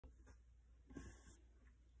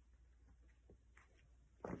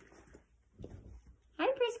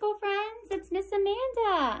school friends, it's Miss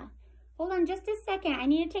Amanda. Hold on just a second. I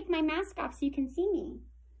need to take my mask off so you can see me.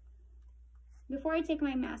 Before I take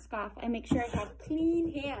my mask off, I make sure I have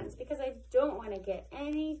clean hands because I don't want to get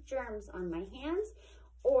any germs on my hands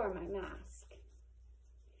or my mask.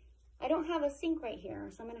 I don't have a sink right here,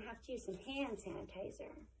 so I'm going to have to use some hand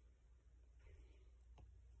sanitizer.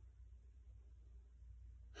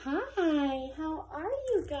 Hi, how are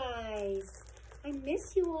you guys? I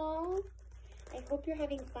miss you all. I hope you're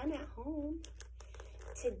having fun at home.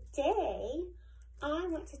 Today, I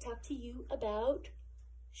want to talk to you about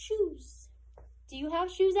shoes. Do you have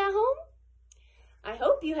shoes at home? I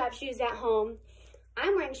hope you have shoes at home.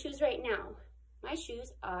 I'm wearing shoes right now. My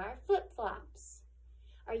shoes are flip-flops.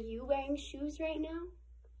 Are you wearing shoes right now?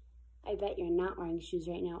 I bet you're not wearing shoes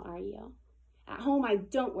right now, are you? At home, I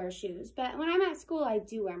don't wear shoes, but when I'm at school, I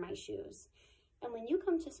do wear my shoes. And when you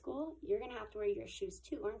come to school, you're gonna have to wear your shoes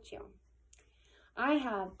too, aren't you? I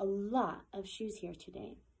have a lot of shoes here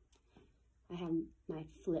today. I have my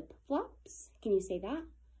flip-flops. Can you say that?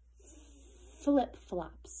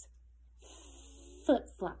 Flip-flops.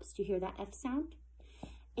 Flip-flops. Do you hear that F sound?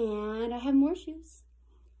 And I have more shoes.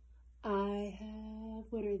 I have,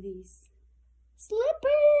 what are these?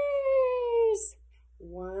 Slippers!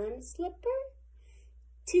 One slipper,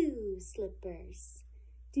 two slippers.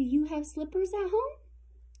 Do you have slippers at home?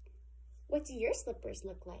 What do your slippers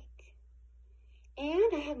look like?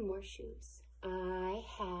 And I have more shoes. I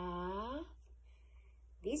have,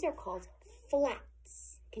 these are called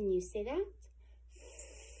flats. Can you say that?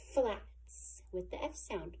 Flats, with the F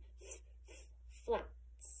sound.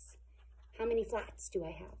 Flats. How many flats do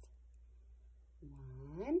I have?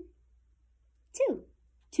 One, two.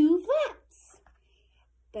 Two flats.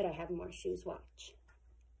 But I have more shoes, watch.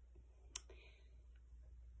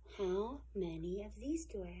 How many of these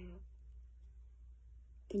do I have?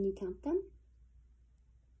 Can you count them?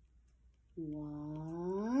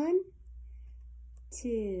 One,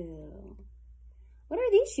 two. What are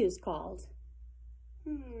these shoes called?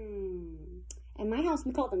 In my house,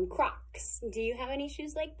 we call them Crocs. Do you have any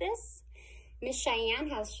shoes like this? Miss Cheyenne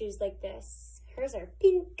has shoes like this. Hers are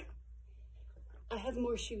pink. I have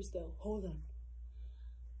more shoes though. Hold on.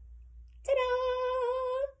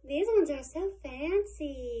 Ta-da! These ones are so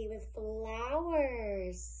fancy with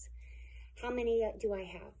flowers. How many do I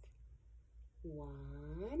have?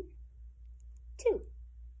 One, two.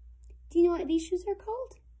 Do you know what these shoes are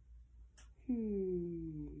called?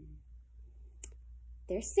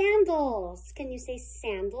 They're sandals. Can you say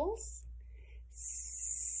sandals?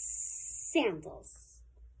 Sandals.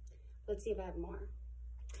 Let's see if I have more.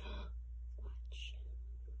 Watch.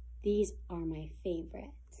 These are my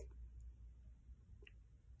favorite.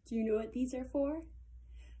 Do you know what these are for?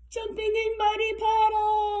 Jumping in muddy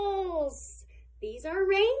puddles. These are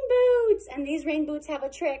rain boots, and these rain boots have a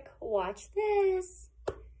trick. Watch this.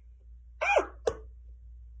 Ah!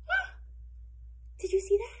 Did you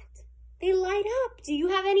see that? They light up. Do you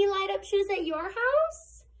have any light up shoes at your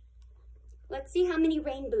house? Let's see how many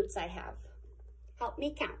rain boots I have. Help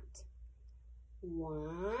me count.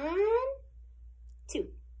 One,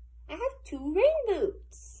 two. I have two rain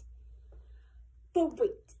boots. But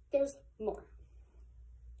wait, there's more.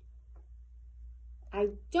 I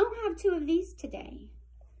don't have two of these today.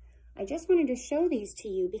 I just wanted to show these to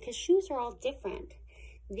you because shoes are all different.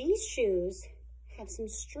 These shoes have some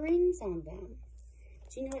strings on them.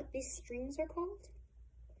 Do you know what these strings are called?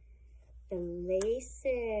 The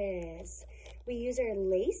laces. We use our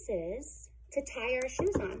laces to tie our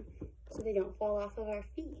shoes on so they don't fall off of our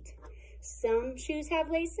feet. Some shoes have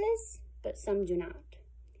laces, but some do not.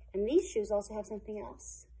 And these shoes also have something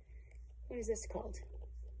else. What is this called?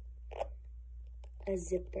 A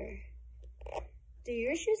zipper. Do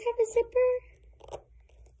your shoes have a zipper?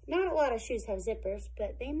 Not a lot of shoes have zippers,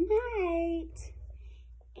 but they might.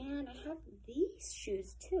 And I have these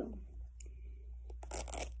shoes too.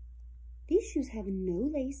 These shoes have no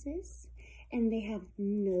laces and they have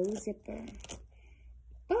no zipper,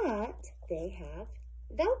 but they have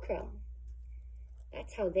Velcro.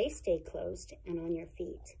 That's how they stay closed and on your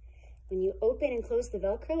feet. When you open and close the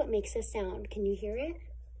Velcro, it makes a sound. Can you hear it?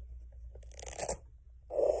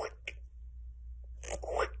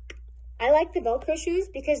 I like the Velcro shoes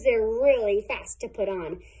because they're really fast to put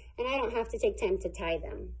on and I don't have to take time to tie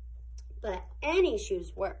them. But any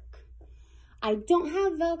shoes work. I don't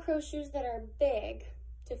have Velcro shoes that are big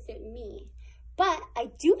to fit me, but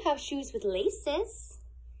I do have shoes with laces.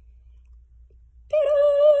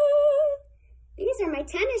 Ta-da! These are my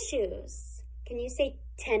tennis shoes. Can you say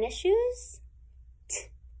tennis shoes?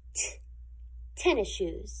 Tennis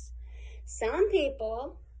shoes. Some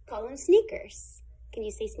people call them sneakers. Can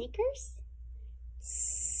you say sneakers?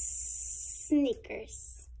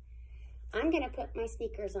 sneakers. I'm gonna put my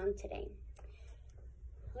sneakers on today.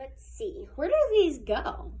 Let's see, where do these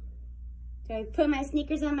go? Do I put my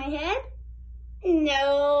sneakers on my head?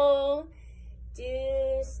 No.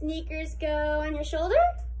 Do sneakers go on your shoulder?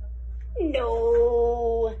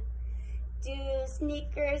 No. Do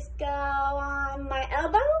sneakers go on my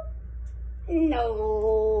elbow?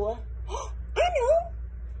 No. I know.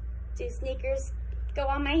 Do sneakers go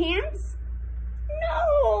on my hands?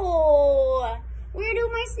 No. Where do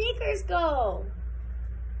my sneakers go?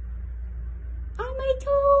 On my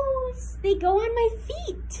toes. They go on my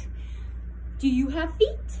feet. Do you have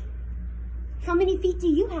feet? How many feet do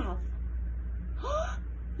you have?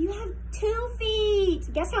 You have 2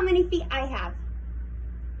 feet. Guess how many feet I have?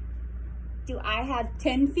 Do I have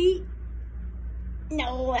 10 feet?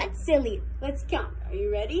 No, that's silly. Let's count. Are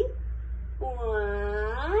you ready? 1,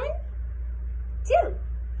 2.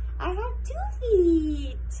 I have 2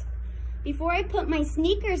 feet. Before I put my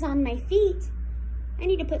sneakers on my feet, I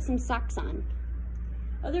need to put some socks on.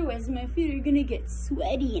 Otherwise, my feet are gonna get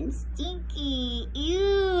sweaty and stinky.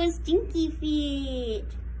 Ew, stinky feet.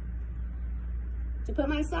 To put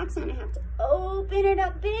my socks on, I have to open it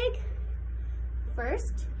up big.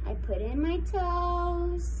 First, I put in my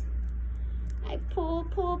toes. I pull,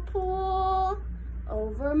 pull, pull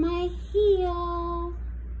over my heel,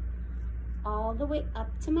 all the way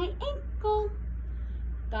up to my ankle.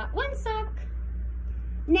 Got 1 sock.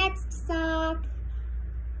 Next sock.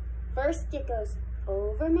 First, it goes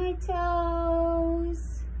over my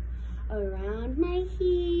toes, around my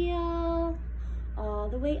heel, all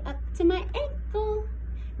the way up to my ankle.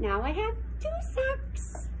 Now I have 2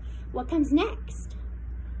 socks. What comes next?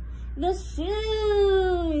 The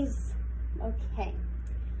shoes. Okay,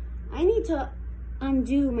 I need to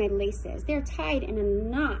undo my laces. They're tied in a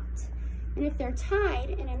knot. And if they're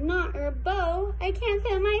tied in a knot or a bow, I can't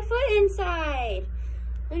fit my foot inside.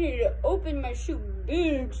 I need to open my shoe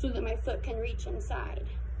big so that my foot can reach inside.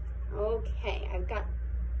 Okay, I've got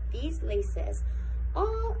these laces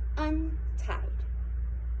all untied.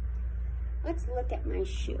 Let's look at my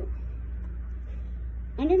shoe.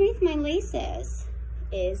 Underneath my laces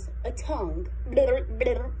is a tongue.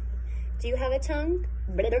 Do you have a tongue?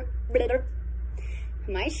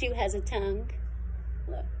 My shoe has a tongue.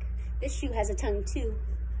 Look, this shoe has a tongue too.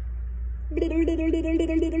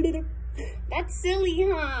 That's silly,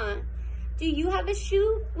 huh? Do you have a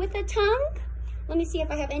shoe with a tongue? Let me see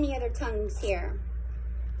if I have any other tongues here.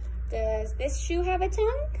 Does this shoe have a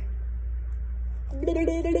tongue? It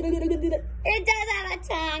does have a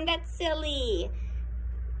tongue. That's silly.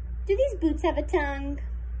 Do these boots have a tongue?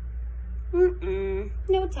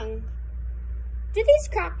 No tongue. Do these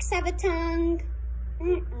Crocs have a tongue?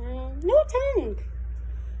 No tongue.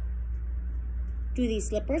 Do these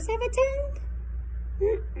slippers have a tongue?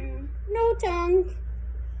 No tongue.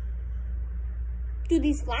 Do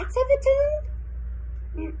these flats have a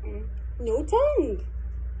tongue? No tongue.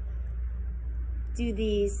 Do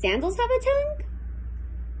these sandals have a tongue?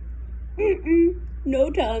 No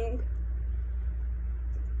tongue.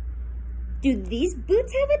 Do these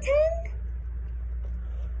boots have a tongue?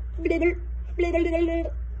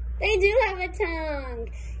 They do have a tongue.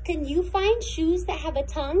 Can you find shoes that have a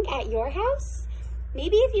tongue at your house?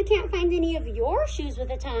 Maybe if you can't find any of your shoes with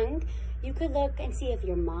a tongue, you could look and see if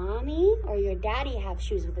your mommy or your daddy have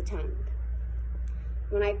shoes with a tongue.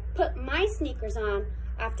 When I put my sneakers on,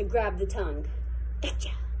 I have to grab the tongue.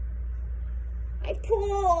 Gotcha. I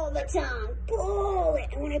pull the tongue, pull it.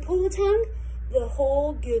 And when I pull the tongue, the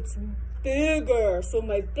hole gets bigger so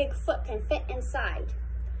my big foot can fit inside.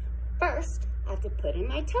 First, I have to put in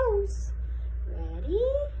my toes. Ready?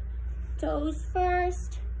 Toes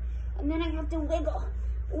first. And then I have to wiggle,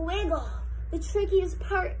 wiggle. The trickiest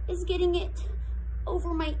part is getting it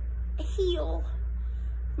over my heel.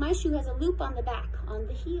 My shoe has a loop on the back, on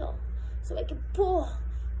the heel. So I can pull,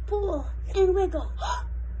 pull, and wiggle.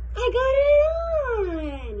 I got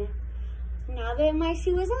it on. Now that my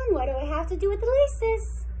shoe is on, what do I have to do with the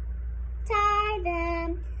laces? Tie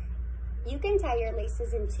them. You can tie your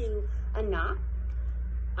laces into a knot.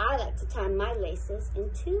 I like to tie my laces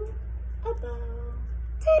into a bow.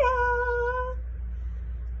 Ta-da!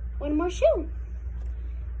 One more shoe.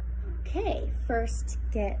 Okay, first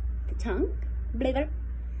get the tongue.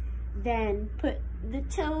 Then put the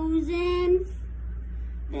toes in.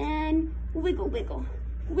 Then wiggle, wiggle,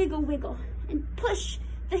 wiggle, wiggle, and push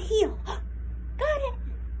the heel. Got it!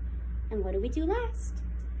 And what do we do last?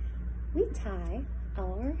 We tie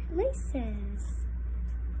our laces.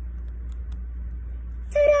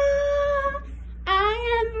 Ta-da! I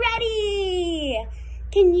am ready!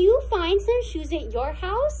 Can you find some shoes at your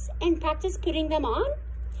house and practice putting them on?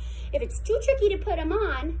 If it's too tricky to put them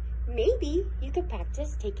on, maybe you could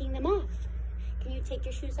practice taking them off. Can you take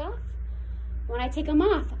your shoes off? When I take them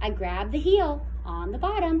off, I grab the heel on the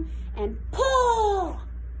bottom and pull.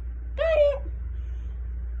 Got it.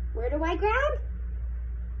 Where do I grab?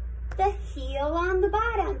 The heel on the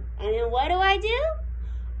bottom. And then what do?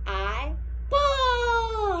 I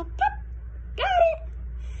pull. Got it.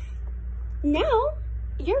 Now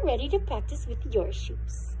you're ready to practice with your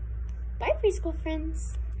shoes. Bye, preschool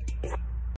friends.